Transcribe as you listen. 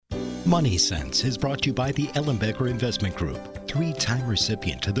Money Sense is brought to you by the Ellenbecker Investment Group, 3-time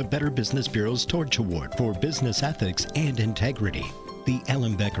recipient of the Better Business Bureau's Torch Award for Business Ethics and Integrity. The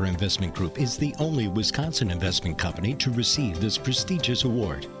Ellenbecker Investment Group is the only Wisconsin investment company to receive this prestigious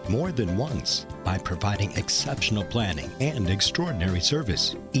award more than once by providing exceptional planning and extraordinary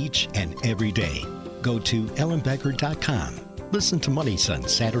service each and every day. Go to ellenbecker.com. Listen to Money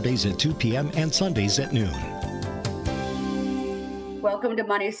Sense Saturdays at 2 p.m. and Sundays at noon. Welcome to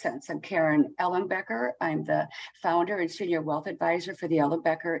Money Sense. I'm Karen Ellenbecker. I'm the founder and senior wealth advisor for the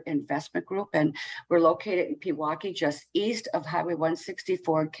Ellenbecker Investment Group, and we're located in Pewaukee, just east of Highway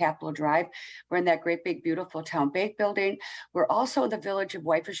 164 Campbell Drive. We're in that great big beautiful town bank building. We're also in the village of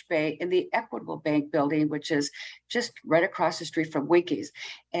Whitefish Bay in the Equitable Bank building, which is just right across the street from Winkies.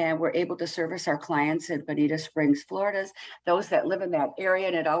 And we're able to service our clients in Bonita Springs, Florida, those that live in that area.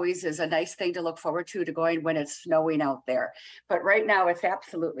 And it always is a nice thing to look forward to going when it's snowing out there. But right now it's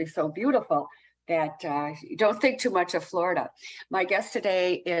absolutely so beautiful that you don't think too much of Florida. My guest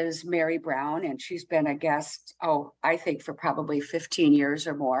today is Mary Brown, and she's been a guest, I think for probably 15 years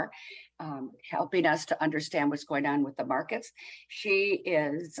or more, helping us to understand what's going on with the markets. She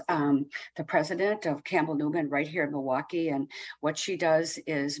is the president of Campbell Newman right here in Milwaukee. And what she does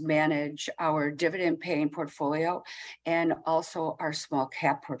is manage our dividend paying portfolio and also our small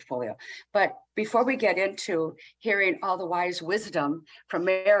cap portfolio. But before we get into hearing all the wise wisdom from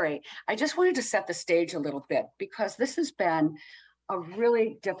Mary, I just wanted to set the stage a little bit because this has been a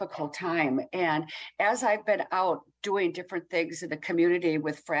really difficult time. And as I've been out doing different things in the community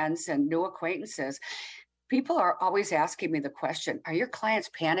with friends and new acquaintances, people are always asking me the question, are your clients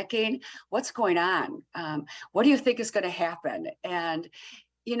panicking? What's going on? What do you think is going to happen? And,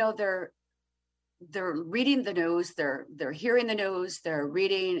 you know, they're reading the news, they're hearing the news, they're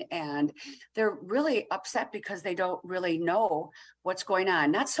reading, and they're really upset because they don't really know what's going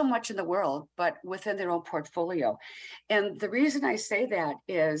on, not so much in the world, but within their own portfolio. And the reason I say that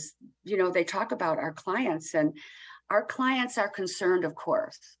is, you know, they talk about our clients, and our clients are concerned, of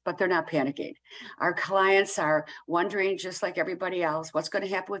course, but they're not panicking. Our clients are wondering, just like everybody else, what's going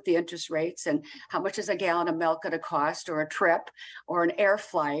to happen with the interest rates and how much is a gallon of milk going to cost, or a trip, or an air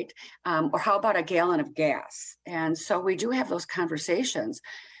flight, or how about a gallon of gas? And so we do have those conversations,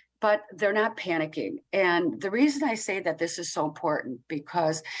 but they're not panicking. And the reason I say that this is so important,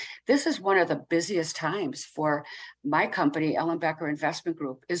 because this is one of the busiest times for my company, Ellenbecker Investment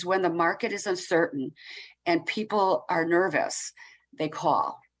Group, is when the market is uncertain and people are nervous. They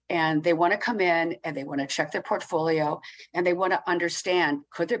call and they want to come in and they want to check their portfolio and they want to understand,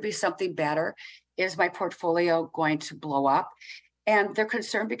 could there be something better? Is my portfolio going to blow up? And they're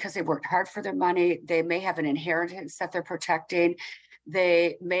concerned because they worked hard for their money. They may have an inheritance that they're protecting.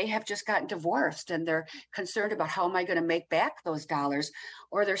 They may have just gotten divorced and they're concerned about how am I going to make back those dollars,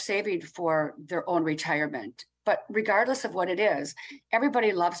 or they're saving for their own retirement. But regardless of what it is,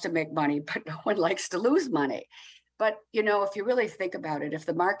 everybody loves to make money, but no one likes to lose money. But, you know, if you really think about it, if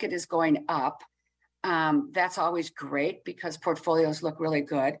the market is going up, that's always great because portfolios look really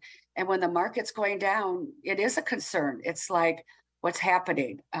good. And when the market's going down, it is a concern. It's like, what's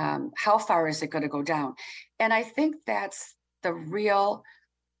happening? How far is it going to go down? And I think that's the real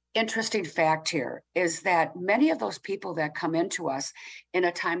interesting fact here, is that many of those people that come into us in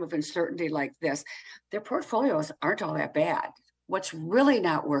a time of uncertainty like this, their portfolios aren't all that bad. What's really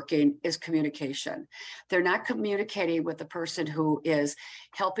not working is communication. They're not communicating with the person who is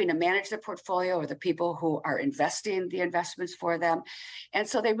helping to manage their portfolio or the people who are investing the investments for them. And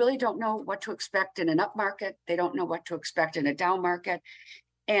so they really don't know what to expect in an up market. They don't know what to expect in a down market.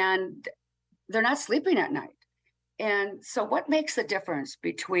 And they're not sleeping at night. And so what makes the difference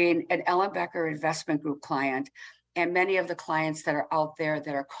between an Ellenbecker Investment Group client and many of the clients that are out there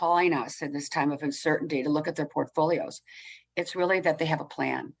that are calling us in this time of uncertainty to look at their portfolios? It's really that they have a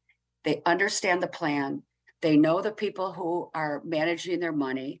plan. They understand the plan. They know the people who are managing their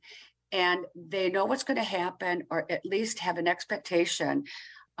money, and they know what's going to happen, or at least have an expectation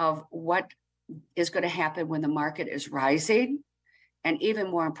of what is going to happen when the market is rising. And even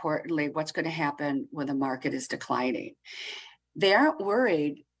more importantly, what's going to happen when the market is declining. They aren't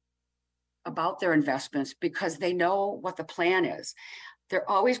worried about their investments because they know what the plan is. They're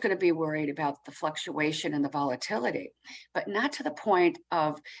always going to be worried about the fluctuation and the volatility, but not to the point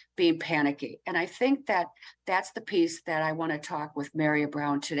of being panicky. And I think that that's the piece that I want to talk with Mary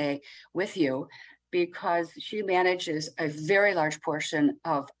Brown today with you, because she manages a very large portion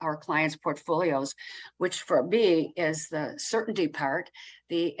of our clients' portfolios, which for me is the certainty part,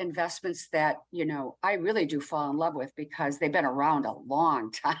 the investments that, I really do fall in love with because they've been around a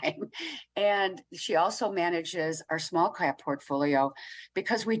long time. And she also manages our small cap portfolio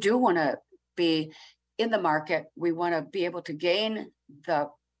because we do want to be in the market. We want to be able to gain the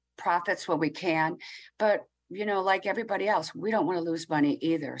profits when we can, but like everybody else, we don't want to lose money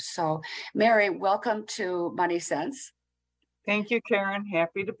either. So, Mary, welcome to Money Sense. Thank you, Karen.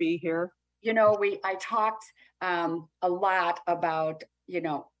 Happy to be here. I talked a lot about,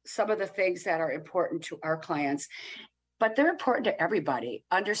 some of the things that are important to our clients, but they're important to everybody,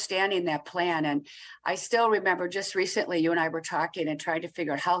 understanding that plan. And I still remember just recently, you and I were talking and trying to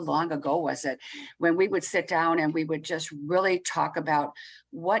figure out how long ago was it when we would sit down and we would just really talk about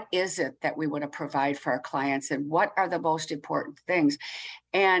what is it that we want to provide for our clients and what are the most important things.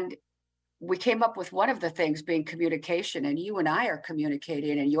 And we came up with one of the things being communication, and you and I are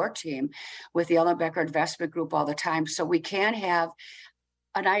communicating and your team with the Ellenbecker Investment Group all the time. So we can have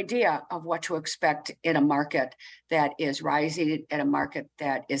an idea of what to expect in a market that is rising and a market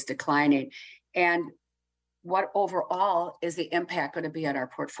that is declining, and what overall is the impact going to be on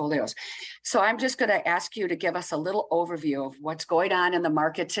our portfolios. So I'm just going to ask you to give us a little overview of what's going on in the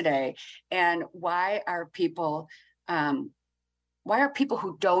market today, and why are people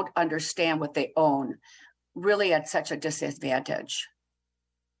who don't understand what they own really at such a disadvantage?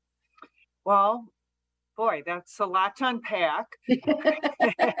 Well, boy, that's a lot to unpack.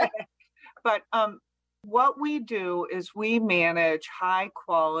 But what we do is we manage high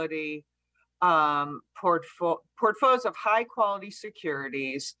quality portfolios of high quality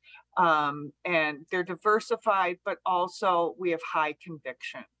securities, and they're diversified, but also we have high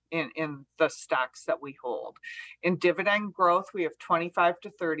conviction in the stocks that we hold. In dividend growth, we have 25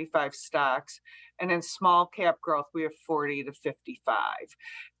 to 35 stocks, and in small cap growth, we have 40 to 55.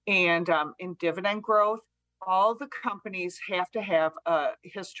 And in dividend growth, all the companies have to have a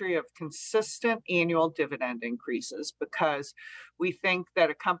history of consistent annual dividend increases, because we think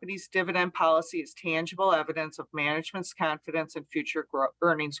that a company's dividend policy is tangible evidence of management's confidence in future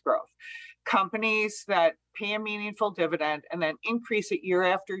earnings growth. Companies that pay a meaningful dividend and then increase it year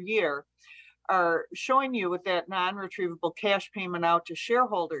after year are showing you with that non-retrievable cash payment out to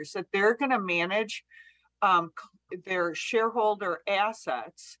shareholders that they're going to manage their shareholder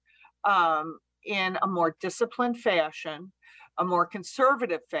assets in a more disciplined fashion, a more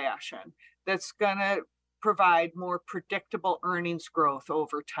conservative fashion, that's going to provide more predictable earnings growth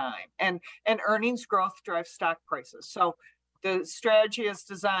over time. And earnings growth drives stock prices. So the strategy is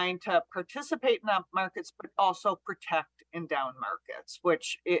designed to participate in up markets, but also protect in down markets,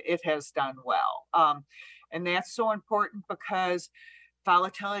 which it has done well. And that's so important because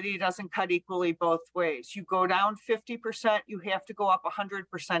volatility doesn't cut equally both ways. You go down 50%, you have to go up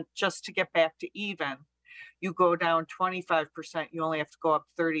 100% just to get back to even. You go down 25%, you only have to go up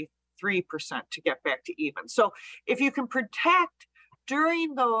 33% to get back to even. So if you can protect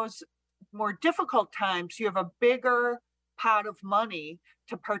during those more difficult times, you have a bigger pot of money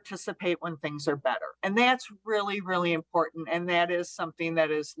to participate when things are better. And that's really, really important. And that is something that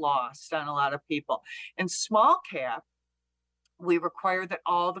is lost on a lot of people. In small cap, we require that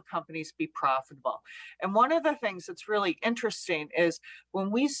all the companies be profitable. And one of the things that's really interesting is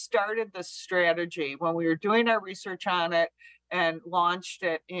when we started this strategy, when we were doing our research on it and launched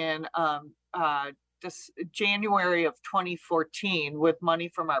it in January of 2014 with money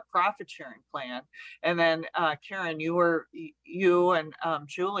from our profit sharing plan. And then Karen, you and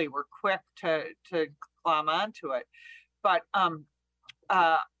Julie were quick to climb onto it. But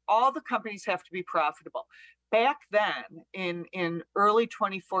all the companies have to be profitable. Back then, in early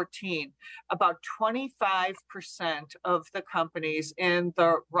 2014, about 25% of the companies in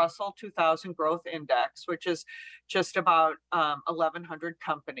the Russell 2000 Growth Index, which is just about 1,100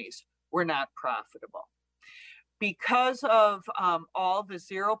 companies, were not profitable. Because of all the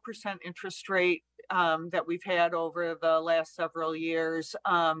 0% interest rate that we've had over the last several years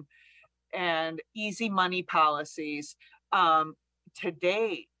and easy money policies,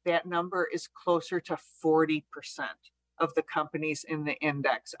 today, that number is closer to 40% of the companies in the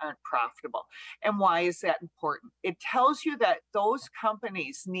index aren't profitable. And why is that important? It tells you that those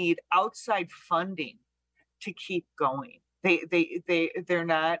companies need outside funding to keep going. They're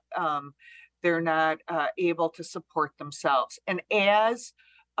not able to support themselves. And as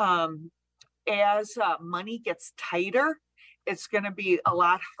money gets tighter, it's going to be a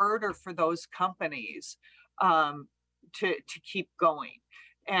lot harder for those companies to keep going.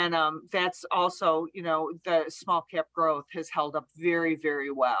 And that's also, the small cap growth has held up very, very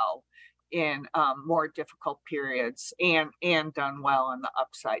well in more difficult periods, and done well on the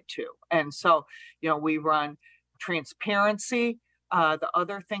upside too. And so, we run transparency. The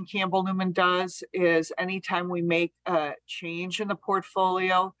other thing Campbell Newman does is anytime we make a change in the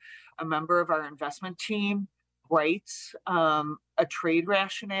portfolio, a member of our investment team writes a trade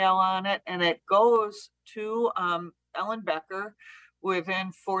rationale on it, and it goes to Ellenbecker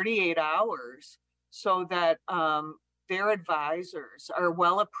within 48 hours so that their advisors are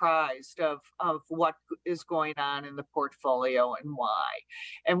well apprised of what is going on in the portfolio and why.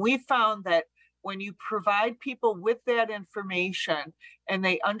 And we found that when you provide people with that information and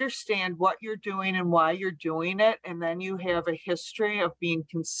they understand what you're doing and why you're doing it, and then you have a history of being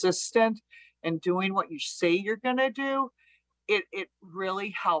consistent and doing what you say you're going to do, it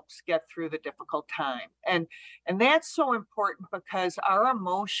really helps get through the difficult time. And that's so important because our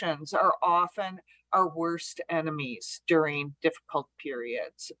emotions are often our worst enemies during difficult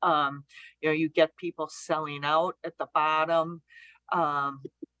periods. You get people selling out at the bottom,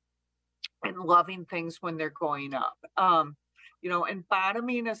 and loving things when they're going up. And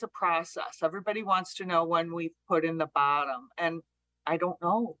bottoming is a process. Everybody wants to know when we put in the bottom, and I don't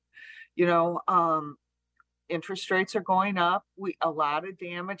know. Interest rates are going up. A lot of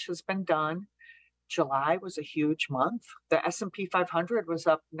damage has been done. July was a huge month. The S&P 500 was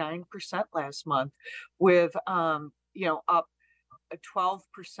up 9% last month, with up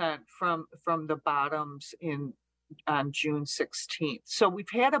 12% from the bottoms on June 16th. So we've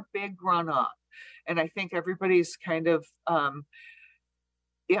had a big run up, and I think everybody's kind of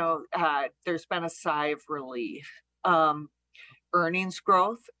there's been a sigh of relief. Earnings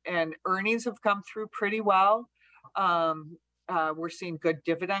growth, and earnings have come through pretty well. We're seeing good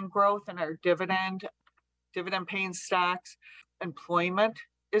dividend growth in our dividend paying stocks. Employment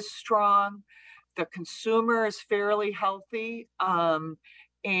is strong. The consumer is fairly healthy.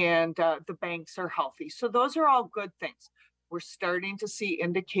 And the banks are healthy. So those are all good things. We're starting to see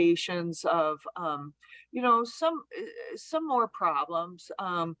indications of, some more problems,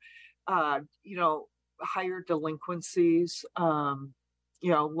 higher delinquencies,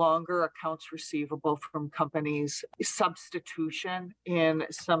 longer accounts receivable from companies, substitution in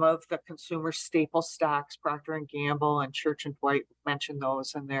some of the consumer staple stocks. Procter & Gamble and Church & Dwight mentioned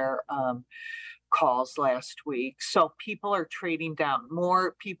those in their calls last week. So people are trading down,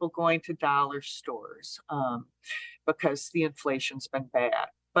 more people going to dollar stores because the inflation's been bad.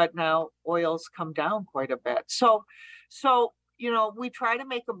 But now oil's come down quite a bit. So we try to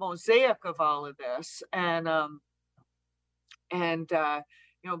make a mosaic of all of this and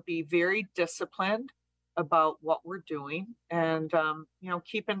be very disciplined about what we're doing, and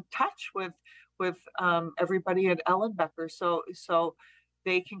keep in touch with everybody at Ellenbecker so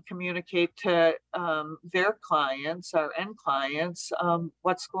they can communicate to their clients, our end clients,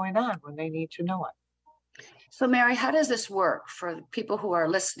 what's going on when they need to know it. So Mary, how does this work for the people who are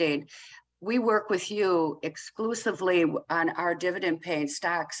listening? We work with you exclusively on our dividend paying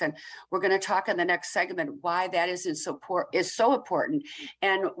stocks, and we're going to talk in the next segment why that is so important,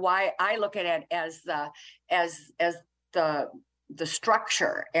 and why I look at it as the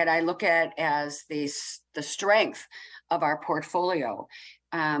structure, and I look at it as the strength of our portfolio.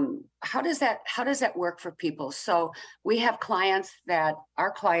 How does that work for people? So we have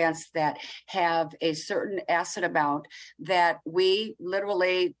our clients that have a certain asset amount that we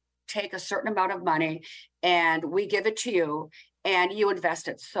literally take a certain amount of money and we give it to you and you invest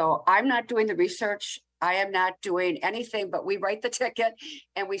it. So I'm not doing the research. I am not doing anything, but we write the ticket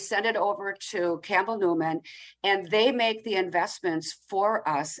and we send it over to Campbell Newman, and they make the investments for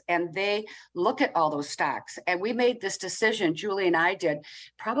us, and they look at all those stocks. And we made this decision, Julie and I did,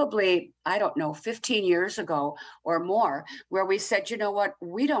 probably, 15 years ago or more, where we said, you know what,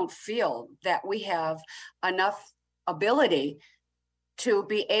 we don't feel that we have enough ability to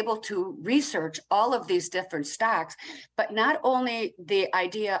be able to research all of these different stocks, but not only the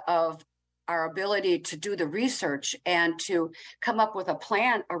idea of our ability to do the research and to come up with a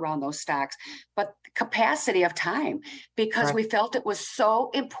plan around those stocks, but the capacity of time, because right. We felt it was so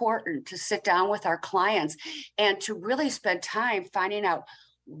important to sit down with our clients and to really spend time finding out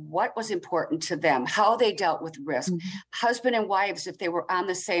what was important to them, how they dealt with risk, husband and wives, if they were on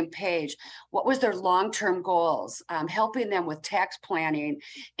the same page, what was their long-term goals, helping them with tax planning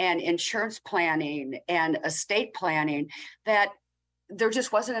and insurance planning and estate planning, that there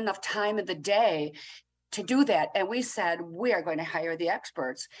just wasn't enough time in the day to do that. And we said, we are going to hire the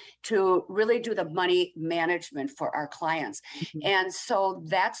experts to really do the money management for our clients. And so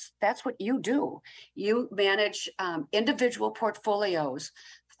that's what you do. You manage individual portfolios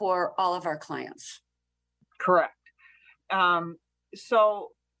for all of our clients. Correct. So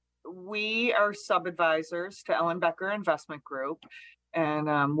we are sub-advisors to Ellenbecker Investment Group.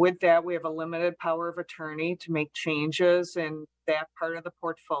 And with that, we have a limited power of attorney to make changes in that part of the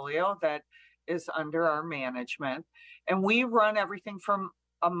portfolio that is under our management. And we run everything from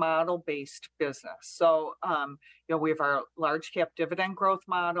a model-based business. So, we have our large cap dividend growth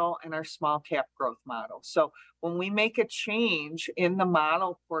model and our small cap growth model. So when we make a change in the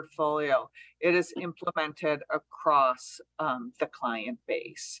model portfolio, it is implemented across the client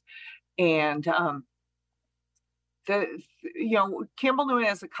base. And Campbell Newman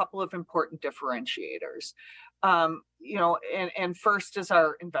has a couple of important differentiators. And first is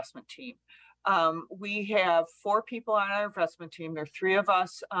our investment team. We have 4 people on our investment team. There are 3 of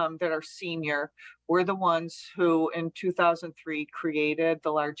us that are senior. We're the ones who in 2003 created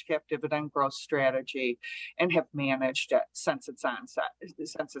the large cap dividend growth strategy and have managed it since its onset,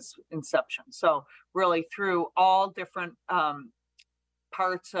 since its inception. So really through all different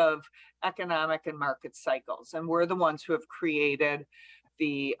parts of economic and market cycles. And we're the ones who have created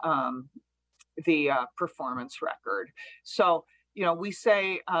the performance record. So, we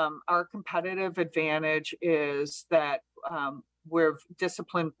say our competitive advantage is that we're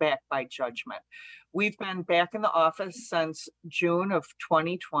disciplined backed by judgment. We've been back in the office since June of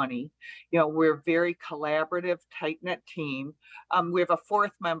 2020. We're a very collaborative, tight-knit team. We have a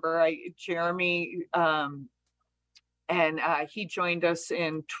 4th member, Jeremy, and he joined us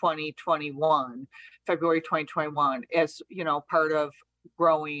in 2021, February 2021, as, part of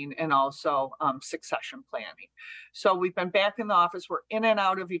growing and also succession planning. So we've been back in the office. We're in and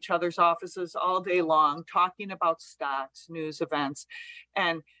out of each other's offices all day long, talking about stocks, news, events.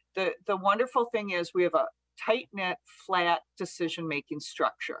 And the wonderful thing is we have a tight-knit, flat decision-making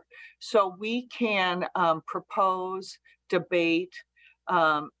structure. So we can propose, debate,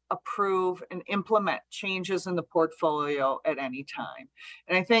 approve, and implement changes in the portfolio at any time.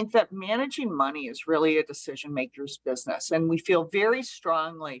 And I think that managing money is really a decision maker's business. And we feel very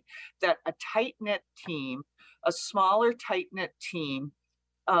strongly that a tight-knit team, a smaller tight-knit team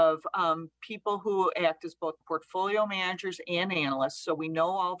of people who act as both portfolio managers and analysts, so we know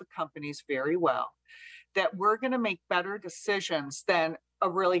all the companies very well, that we're going to make better decisions than a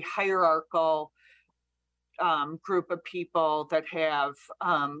really hierarchical group of people that have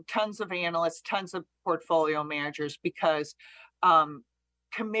tons of analysts, tons of portfolio managers, because large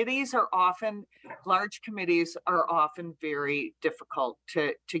committees are often very difficult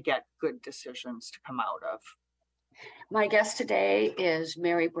to get good decisions to come out of. My guest today is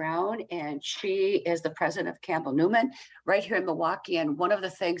Mary Brown, and she is the president of Campbell Newman right here in Milwaukee. And one of the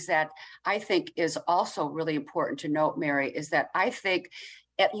things that I think is also really important to note, Mary, is that I think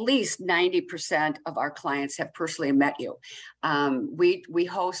at least 90% of our clients have personally met you. We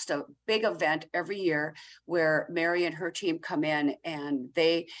host a big event every year where Mary and her team come in and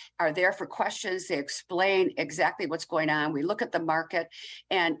they are there for questions. They explain exactly what's going on. We look at the market,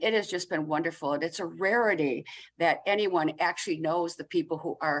 and it has just been wonderful. And it's a rarity that anyone actually knows the people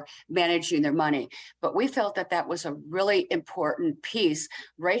who are managing their money. But we felt that that was a really important piece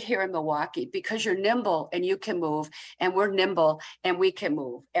right here in Milwaukee, because you're nimble and you can move, and we're nimble and we can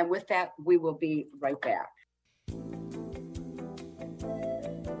move. And with that, we will be right back.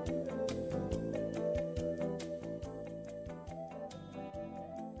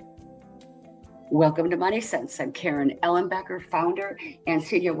 Welcome to Money Sense. I'm Karen Ellenbecker, founder and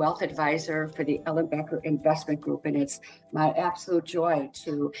senior wealth advisor for the Ellenbecker Investment Group. And it's my absolute joy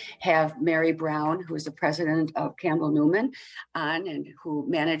to have Mary Brown, who is the president of Campbell Newman, on, and who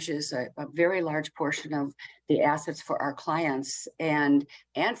manages a very large portion of the assets for our clients and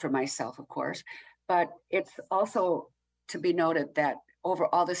for myself, of course. But it's also to be noted that over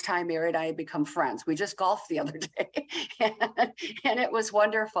all this time, Mary and I have become friends. We just golfed the other day, and it was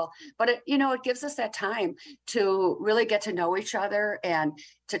wonderful. But it gives us that time to really get to know each other and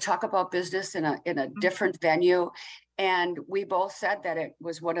to talk about business in a different venue. And we both said that it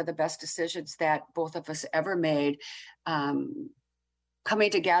was one of the best decisions that both of us ever made,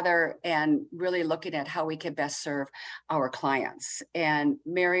 coming together and really looking at how we can best serve our clients. And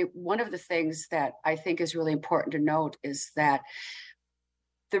Mary, one of the things that I think is really important to note is that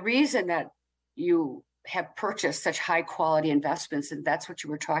the reason that you have purchased such high quality investments, and that's what you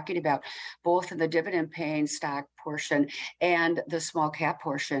were talking about, both in the dividend paying stock portion and the small cap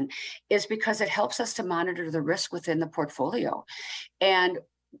portion, is because it helps us to monitor the risk within the portfolio. And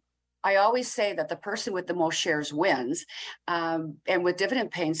I always say that the person with the most shares wins. And with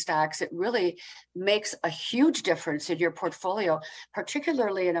dividend paying stocks, it really makes a huge difference in your portfolio,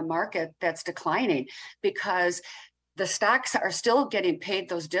 particularly in a market that's declining, because the stocks are still getting paid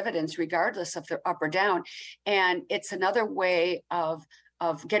those dividends regardless if they're up or down. And it's another way of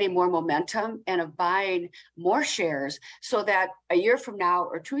of getting more momentum and of buying more shares so that a year from now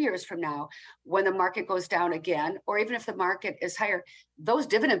or 2 years from now, when the market goes down again, or even if the market is higher, those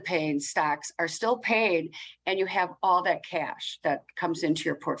dividend paying stocks are still paid and you have all that cash that comes into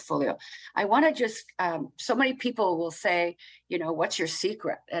your portfolio. I want to just, so many people will say, you know, what's your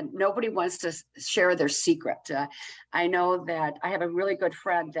secret? And nobody wants to share their secret. I know that I have a really good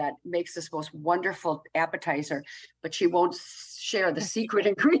friend that makes this most wonderful appetizer, but she won't share the secret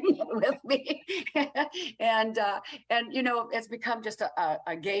ingredient with me. and you know, it's become just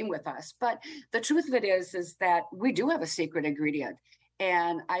a game with us. But the truth of it is that we do have a secret ingredient.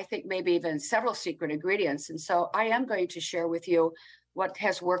 And I think maybe even several secret ingredients. And so I am going to share with you what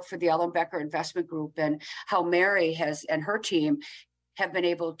has worked for the Ellenbecker Investment Group and how Mary has and her team have been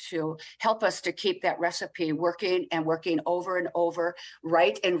able to help us to keep that recipe working and working over and over,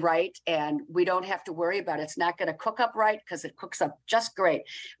 right and right. And we don't have to worry about it. It's not going to cook up right because it cooks up just great,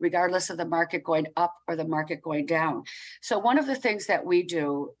 regardless of the market going up or the market going down. So one of the things that we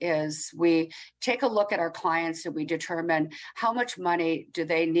do is we take a look at our clients and we determine how much money do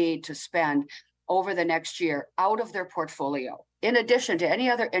they need to spend over the next year out of their portfolio, in addition to any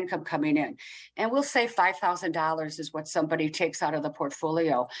other income coming in. And we'll say $5,000 is what somebody takes out of the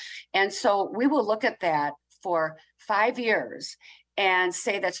portfolio. And so we will look at that for 5 years and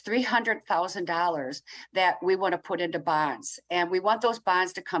say that's $300,000 that we want to put into bonds. And we want those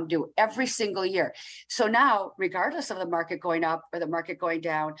bonds to come due every single year. So now, regardless of the market going up or the market going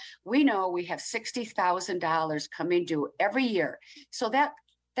down, we know we have $60,000 coming due every year. So that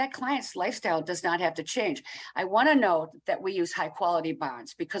client's lifestyle does not have to change. I want to note that we use high quality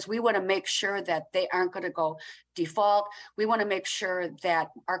bonds because we want to make sure that they aren't going to go default. We want to make sure that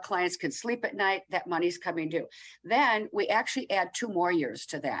our clients can sleep at night, that money's coming due. Then we actually add 2 more years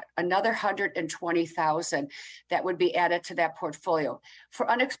to that, another 120,000 that would be added to that portfolio for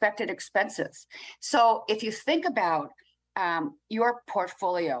unexpected expenses. So if you think about your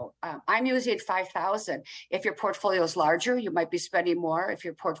portfolio, I'm using 5,000. If your portfolio is larger, you might be spending more. If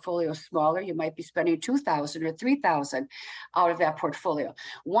your portfolio is smaller, you might be spending 2,000 or 3,000 out of that portfolio.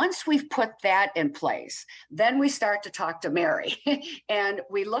 Once we've put that in place, then we start to talk to Mary and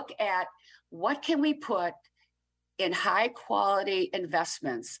we look at what can we put in high quality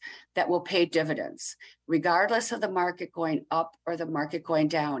investments that will pay dividends, regardless of the market going up or the market going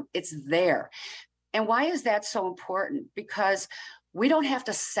down. It's there. And why is that so important? Because we don't have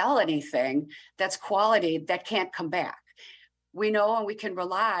to sell anything that's quality that can't come back. We know and we can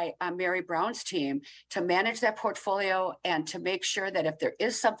rely on Mary Brown's team to manage that portfolio and to make sure that if there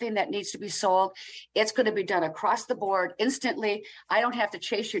is something that needs to be sold, it's going to be done across the board instantly. I don't have to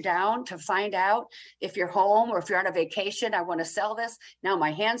chase you down to find out if you're home or if you're on a vacation, I want to sell this. Now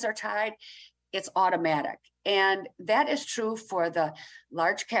my hands are tied. It's automatic. And that is true for the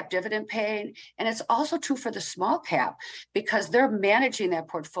large cap dividend paying. And it's also true for the small cap because they're managing that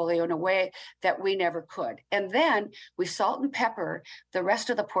portfolio in a way that we never could. And then we salt and pepper the rest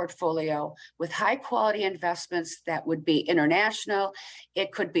of the portfolio with high quality investments that would be international.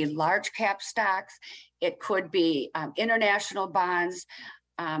 It could be large cap stocks. It could be international bonds.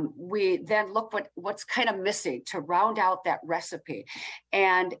 We then look what's kind of missing to round out that recipe.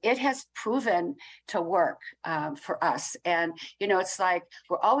 And it has proven to work for us. And, you know, it's like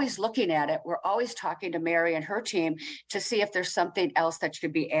we're always looking at it. We're always talking to Mary and her team to see if there's something else that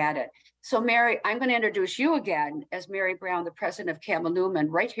should be added. So Mary, I'm going to introduce you again as Mary Brown, the president of Campbell Newman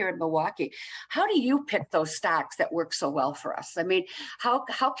right here in Milwaukee. How do you pick those stocks that work so well for us? I mean, how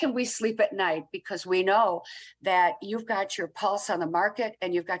can we sleep at night? Because we know that you've got your pulse on the market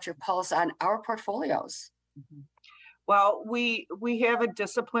and you've got your pulse on our portfolios. Mm-hmm. Well, we have a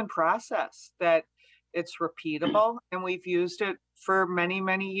disciplined process that it's repeatable and we've used it for many,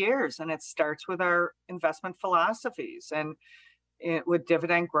 many years. And it starts with our investment philosophies. And with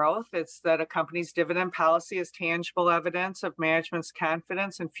dividend growth, it's that a company's dividend policy is tangible evidence of management's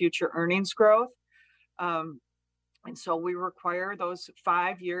confidence in future earnings growth. And so we require those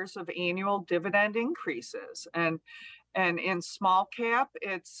 5 years of annual dividend increases. And in small cap,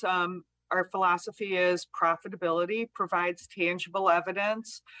 it's our philosophy is profitability provides tangible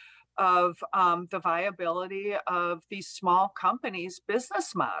evidence of the viability of these small companies'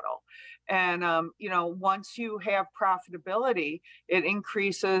 business model. And, you know, once you have profitability, it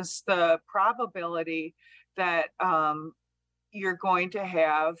increases the probability that you're going to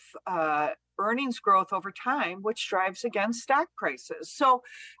have earnings growth over time, which drives again stock prices. So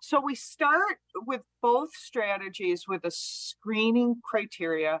we start with both strategies with a screening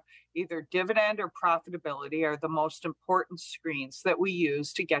criteria. Either dividend or profitability are the most important screens that we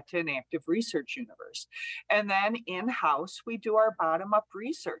use to get to an active research universe. And then in-house, we do our bottom-up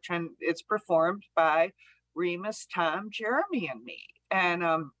research, and it's performed by Remus, Tom, Jeremy, and me. And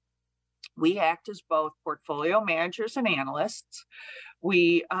we act as both portfolio managers and analysts.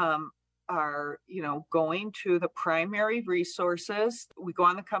 We are, going to the primary resources. We go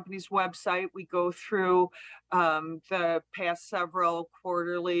on the company's website. We go through the past several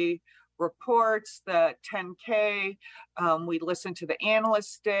quarterly reports, the 10K. We listen to the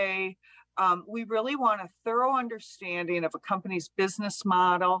analyst day. We really want a thorough understanding of a company's business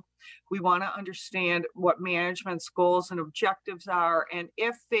model. We want to understand what management's goals and objectives are, and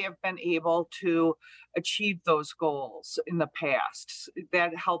if they have been able to achieve those goals in the past.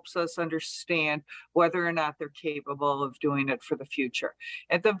 That helps us understand whether or not they're capable of doing it for the future.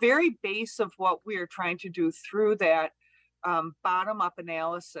 At the very base of what we are trying to do through that bottom-up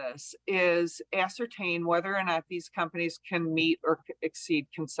analysis is ascertain whether or not these companies can meet or exceed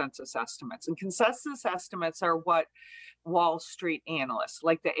consensus estimates. And consensus estimates are what Wall Street analysts,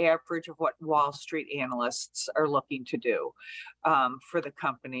 like the average of what Wall Street analysts are looking to do for the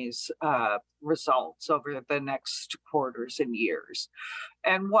company's results over the next quarters and years.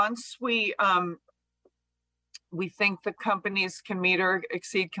 And once we think the companies can meet or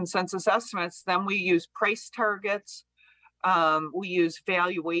exceed consensus estimates, then we use price targets. We use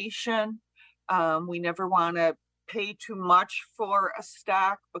valuation. We never want to pay too much for a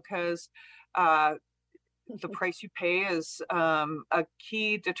stock because the price you pay is a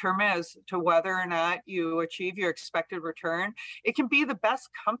key determinant as to whether or not you achieve your expected return. It can be the best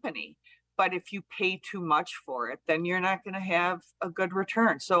company, but if you pay too much for it, then you're not going to have a good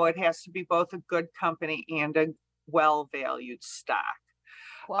return. So it has to be both a good company and a well-valued stock.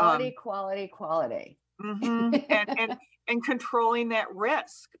 Quality, quality. Mm-hmm. and controlling that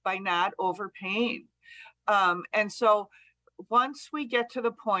risk by not overpaying. And so once we get to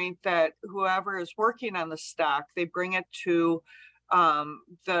the point that whoever is working on the stock, they bring it to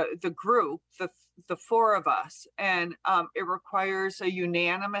the group, the four of us, and it requires a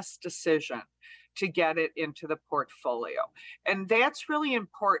unanimous decision to get it into the portfolio. And that's really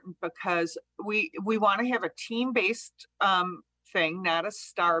important because we want to have a team-based thing, not a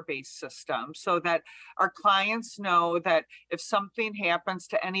star-based system, so that our clients know that if something happens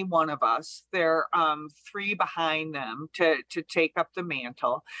to any one of us, there are three behind them to take up the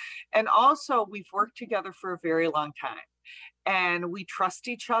mantle. And also, we've worked together for a very long time, and we trust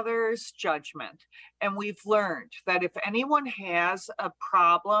each other's judgment. And we've learned that if anyone has a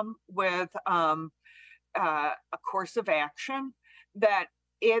problem with a course of action, that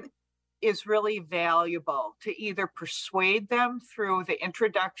it is really valuable to either persuade them through the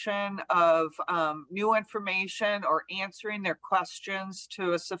introduction of new information or answering their questions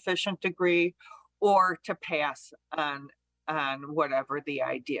to a sufficient degree, or to pass on whatever the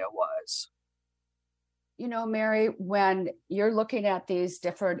idea was. Mary, when you're looking at these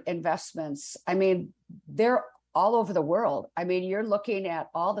different investments, I mean, they're all over the world. I mean, you're looking at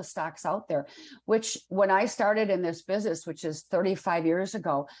all the stocks out there, which when I started in this business, which is 35 years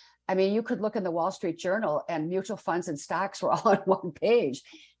ago, I mean, you could look in the Wall Street Journal and mutual funds and stocks were all on one page.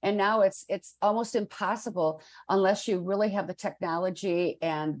 And now it's almost impossible unless you really have the technology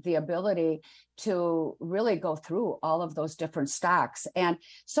and the ability to really go through all of those different stocks. And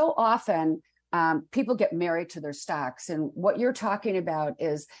so often people get married to their stocks. And what you're talking about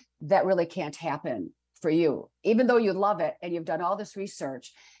is that really can't happen for you. Even though you love it and you've done all this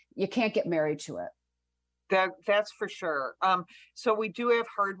research, you can't get married to it. That's for sure. So we do have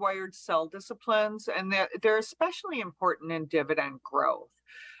hardwired sell disciplines, and they're especially important in dividend growth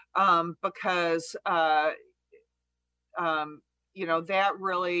because that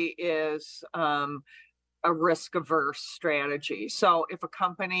really is a risk-averse strategy. So if a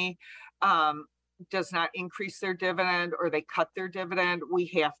company does not increase their dividend or they cut their dividend, we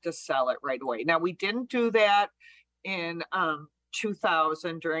have to sell it right away. Now, we didn't do that in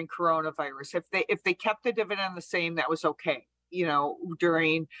 2000 during coronavirus. If they kept the dividend the same, that was okay.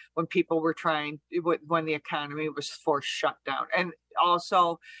 During when people were when the economy was forced shut down, and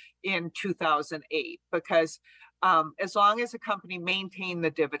also in 2008, because as long as a company maintained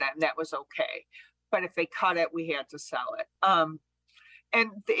the dividend, that was okay. But if they cut it, we had to sell it.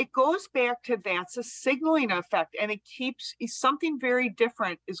 And it goes back to that's a signaling effect, and it keeps something very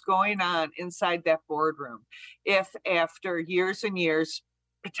different is going on inside that boardroom. If after years and years,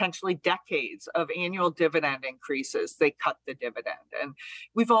 potentially decades of annual dividend increases, they cut the dividend. And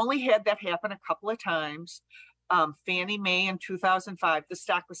we've only had that happen a couple of times. Fannie Mae in 2005, the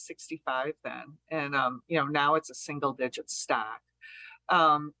stock was 65 then. And, now it's a single digit stock.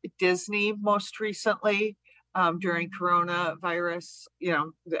 Disney most recently, during coronavirus,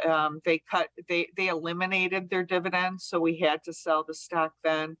 they eliminated their dividends. So we had to sell the stock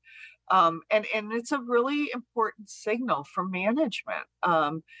then. And it's a really important signal for management,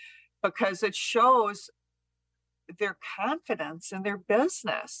 because it shows their confidence in their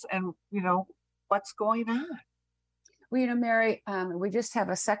business and, what's going on. Well, Mary, we just have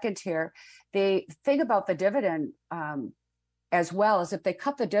a second here. The thing about the dividend, as well as if they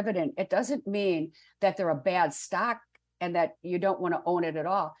cut the dividend, it doesn't mean that they're a bad stock and that you don't want to own it at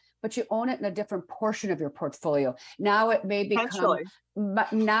all, but you own it in a different portion of your portfolio. Now it may become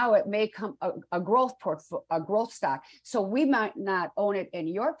a growth stock. So we might not own it in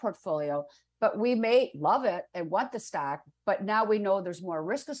your portfolio, but we may love it and want the stock, but now we know there's more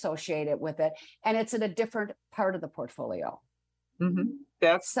risk associated with it, and it's in a different part of the portfolio. Mm-hmm.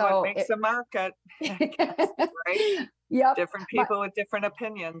 That's what makes the market, right? Yep. Different people with different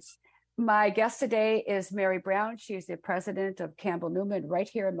opinions. My guest today is Mary Brown. She's the president of Campbell Newman right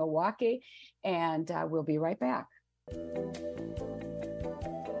here in Milwaukee, and we'll be right back.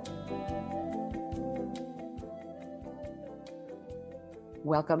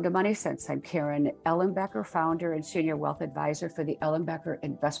 Welcome to Money Sense. I'm Karen Ellenbecker, founder and senior wealth advisor for the Ellenbecker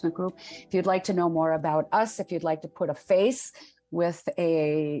Investment Group. If you'd like to know more about us, if you'd like to put a face with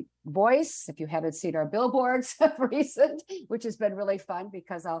a voice, if you haven't seen our billboards recent, which has been really fun,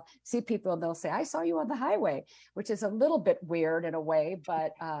 because I'll see people and they'll say, I saw you on the highway, which is a little bit weird in a way,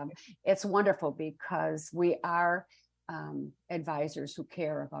 but it's wonderful because we are advisors who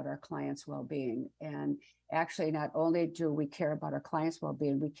care about our clients' well-being. And actually, not only do we care about our clients'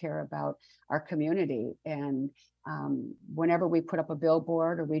 well-being, we care about our community. And whenever we put up a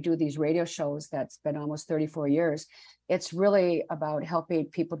billboard or we do these radio shows, that's been almost 34 years, it's really about helping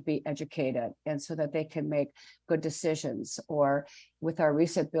people to be educated and so that they can make good decisions. Or with our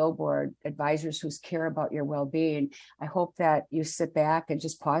recent billboard, advisors who care about your well-being, I hope that you sit back and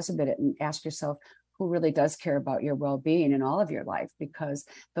just pause a minute and ask yourself, who really does care about your well-being in all of your life? Because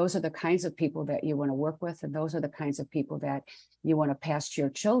those are the kinds of people that you want to work with, and those are the kinds of people that you want to pass to your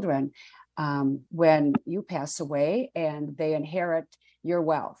children when you pass away and they inherit your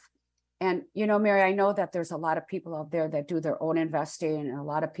wealth. And, Mary, I know that there's a lot of people out there that do their own investing and a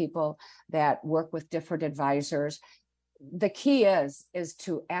lot of people that work with different advisors. The key is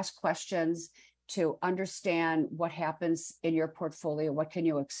to ask questions, to understand what happens in your portfolio, what can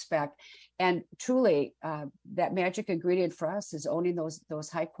you expect. And truly, that magic ingredient for us is owning those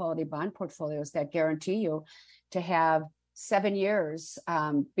high quality bond portfolios that guarantee you to have 7 years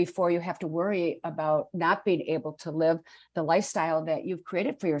before you have to worry about not being able to live the lifestyle that you've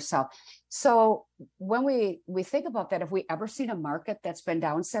created for yourself. So when we think about that, have we ever seen a market that's been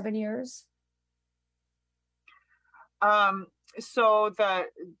down 7 years? So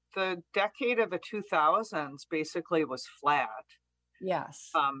the decade of the 2000s basically was flat.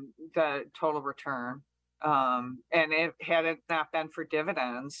 Yes. The total return. And had it not been for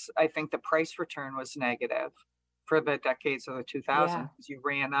dividends, I think the price return was negative for the decades of the 2000s. You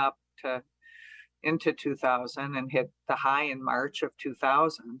ran up into 2000 and hit the high in March of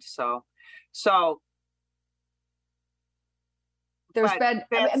 2000. So there's been,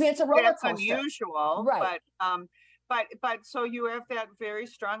 it's a roller coaster. That's unusual, right? But so you have that very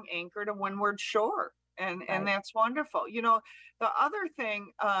strong anchor to windward shore, and that's wonderful. The other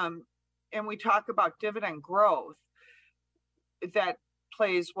thing, and we talk about dividend growth, that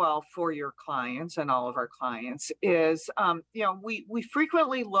plays well for your clients and all of our clients is, we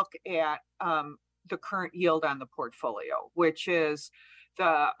frequently look at the current yield on the portfolio, which is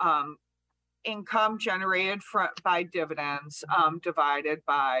the income generated by dividends divided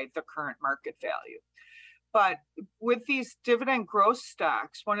by the current market value. But with these dividend growth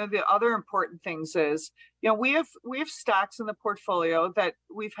stocks, one of the other important things is, we have stocks in the portfolio that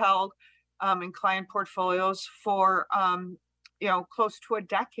we've held in client portfolios for close to a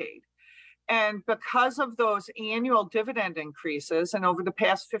decade. And because of those annual dividend increases, and over the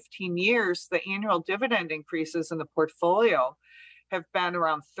past 15 years, the annual dividend increases in the portfolio have been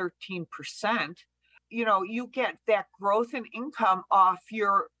around 13%, you get that growth in income off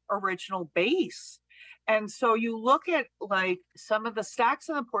your original base. And so you look at like some of the stocks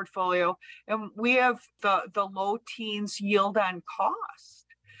in the portfolio, and we have the low teens yield on cost.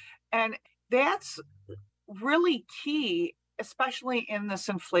 And that's really key, especially in this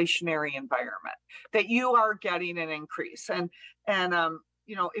inflationary environment, that you are getting an increase. And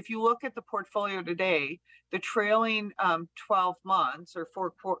if you look at the portfolio today, the trailing 12 months or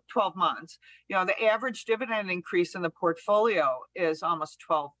 12 months, the average dividend increase in the portfolio is almost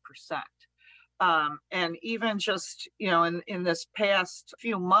 12%. And even just, in this past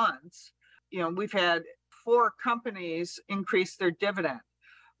few months, we've had 4 companies increase their dividend.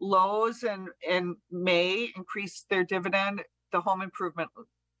 Lowe's in May increased their dividend. The home improvement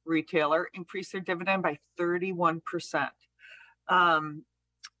retailer increased their dividend by 31%.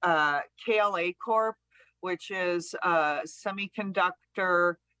 KLA Corp, which is a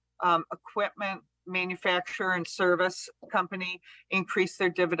semiconductor equipment manufacturer and service company, increased their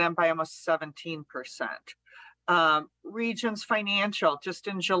dividend by almost 17%. Regions Financial, just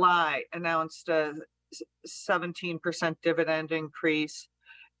in July, announced a 17% dividend increase.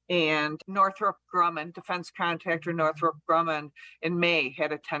 And Northrop Grumman, defense contractor Northrop Grumman, in May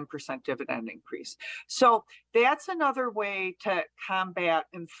had a 10% dividend increase. So that's another way to combat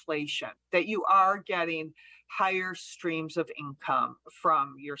inflation, that you are getting higher streams of income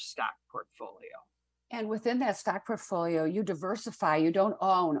from your stock portfolio. And within that stock portfolio, you diversify. You don't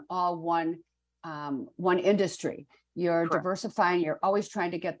own all one industry. You're Correct. Diversifying. You're always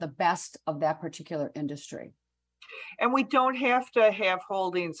trying to get the best of that particular industry. And we don't have to have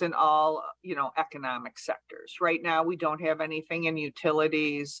holdings in all, economic sectors. Right now, we don't have anything in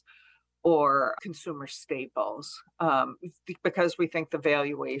utilities or consumer staples because we think the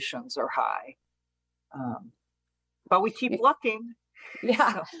valuations are high. But we keep looking.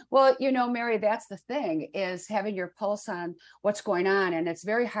 Yeah. So. Well, Mary, that's the thing, is having your pulse on what's going on. And it's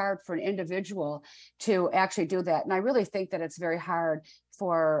very hard for an individual to actually do that. And I really think that it's very hard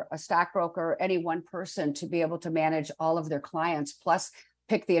for a stockbroker, any one person, to be able to manage all of their clients, plus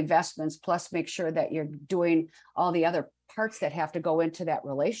pick the investments, plus make sure that you're doing all the other parts that have to go into that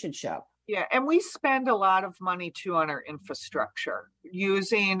relationship. Yeah, and we spend a lot of money too on our infrastructure,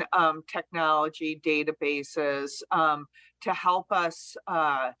 using technology, databases to help us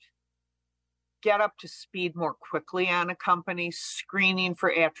get up to speed more quickly on a company, screening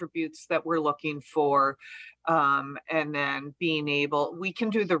for attributes that we're looking for, and then we can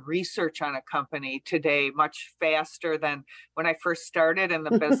do the research on a company today much faster than when I first started in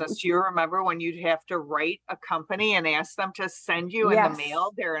the business. Do you remember when you'd have to write a company and ask them to send you in the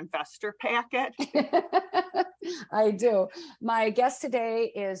mail their investor packet? I do. My guest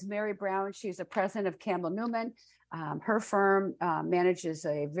today is Mary Brown. She's the president of Campbell Newman. Her firm manages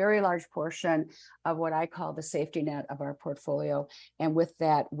a very large portion of what I call the safety net of our portfolio. And with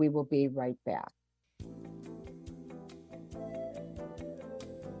that, we will be right back.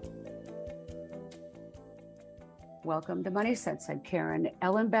 Welcome to Money Sense. I'm Karen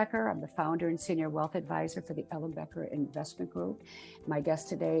Ellenbecker. I'm the founder and senior wealth advisor for the Ellenbecker Investment Group. My guest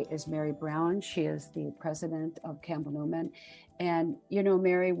today is Mary Brown. She is the president of Campbell Newman. And,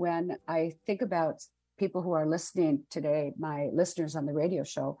 Mary, when I think about people who are listening today, my listeners on the radio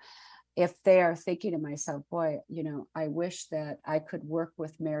show, if they are thinking to myself, boy, I wish that I could work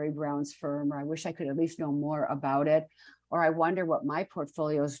with Mary Brown's firm, or I wish I could at least know more about it, or I wonder what my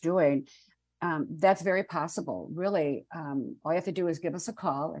portfolio is doing. That's very possible. Really, all you have to do is give us a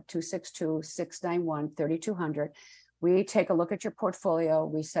call at 262-691-3200. We take a look at your portfolio.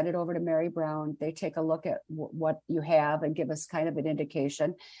 We send it over to Mary Brown. They take a look at what you have and give us kind of an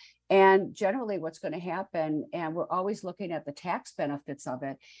indication. And generally what's going to happen, and we're always looking at the tax benefits of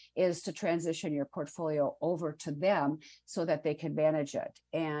it, is to transition your portfolio over to them so that they can manage it.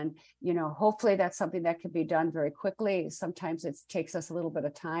 And, hopefully that's something that can be done very quickly. Sometimes it takes us a little bit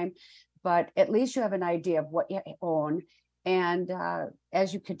of time, but at least you have an idea of what you own. And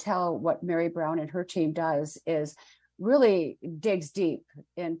as you can tell, what Mary Brown and her team does is really digs deep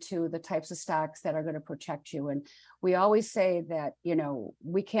into the types of stocks that are going to protect you. And we always say that,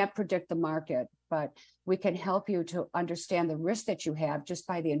 we can't predict the market, but we can help you to understand the risk that you have just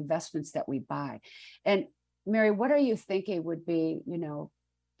by the investments that we buy. And Mary, what are you thinking would be,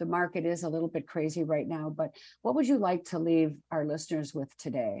 the market is a little bit crazy right now, but what would you like to leave our listeners with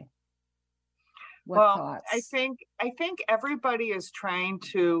today? What thoughts? I think everybody is trying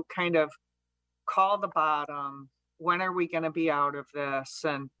to kind of call the bottom. When are we going to be out of this?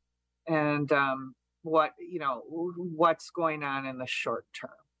 And what's going on in the short term?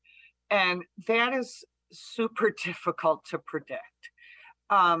 And that is super difficult to predict.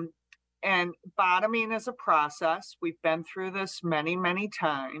 And bottoming is a process. We've been through this many, many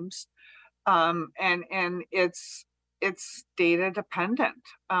times. And it's data dependent.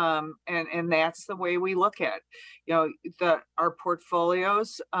 And that's the way we look at it. Our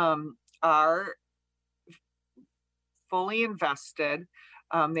portfolios are fully invested.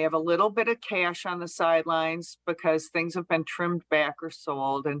 They have a little bit of cash on the sidelines because things have been trimmed back or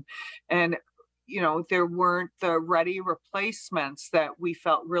sold, and there weren't the ready replacements that we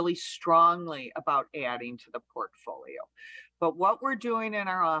felt really strongly about adding to the portfolio. But what we're doing in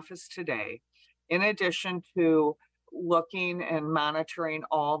our office today, in addition to looking and monitoring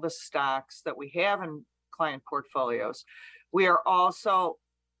all the stocks that we have in client portfolios, we are also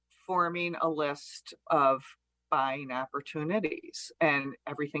forming a list of buying opportunities, and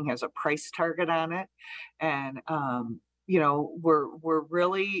everything has a price target on it. And, we're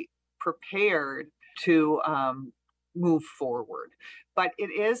really prepared to move forward, but it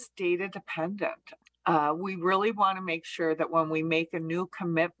is data dependent. We really want to make sure that when we make a new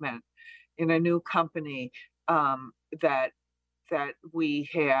commitment in a new company, that we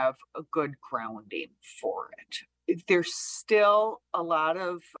have a good grounding for it. There's still a lot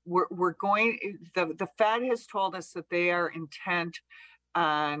of, the Fed has told us that they are intent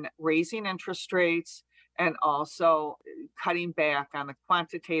on raising interest rates and also cutting back on the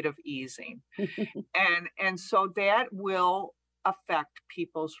quantitative easing. and so that will affect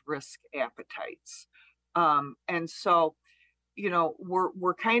people's risk appetites. And so,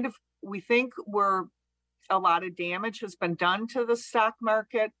 we think a lot of damage has been done to the stock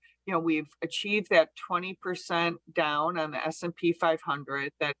market. We've achieved that 20% down on the S&P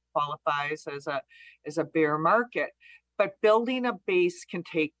 500 that qualifies as a bear market. But building a base can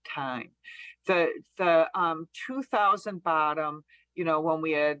take time. The 2000 bottom, when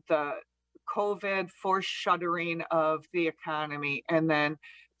we had the COVID forced shuttering of the economy, and then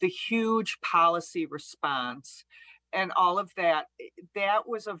the huge policy response and all of that, that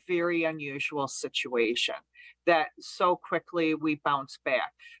was a very unusual situation that so quickly we bounced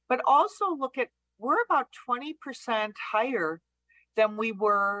back. But also we're about 20% higher than we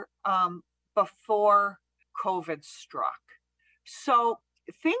were before COVID struck. So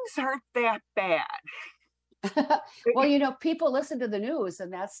things aren't that bad. Well, people listen to the news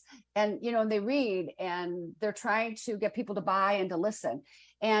and they read, and they're trying to get people to buy and to listen.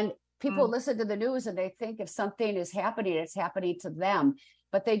 And people listen to the news and they think if something is happening, it's happening to them,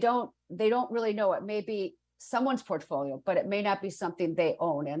 but they don't really know. It may be someone's portfolio, but it may not be something they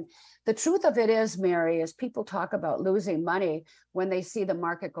own. And the truth of it is, Mary, is people talk about losing money when they see the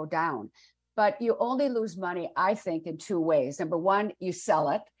market go down. But you only lose money, I think, in two ways. Number one, you sell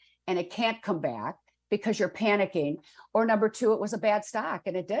it and it can't come back because you're panicking. Or number two, it was a bad stock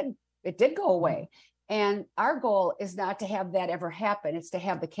and it did go away. And our goal is not to have that ever happen. It's to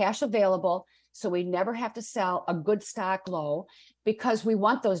have the cash available so we never have to sell a good stock low, because we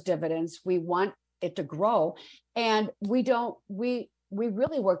want those dividends. We want it to grow. And we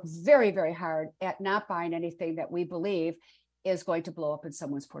really work very, very hard at not buying anything that we believe is going to blow up in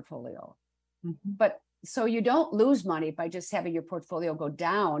someone's portfolio. Mm-hmm. But so you don't lose money by just having your portfolio go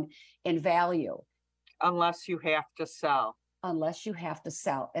down in value. Unless you have to sell.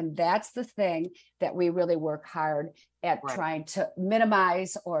 And that's the thing that we really work hard at trying to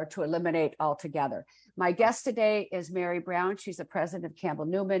minimize or to eliminate altogether. My guest today is Mary Brown. She's the president of Campbell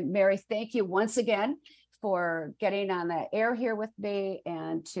Newman. Mary, thank you once again for getting on the air here with me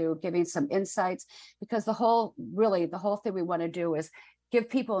and to giving some insights, because the whole thing we want to do is give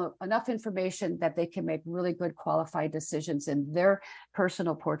people enough information that they can make really good qualified decisions in their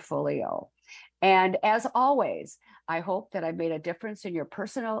personal portfolio. And as always, I hope that I made a difference in your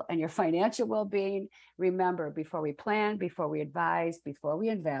personal and your financial well-being. Remember, before we plan, before we advise, before we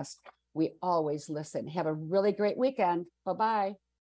invest, we always listen. Have a really great weekend. Bye-bye.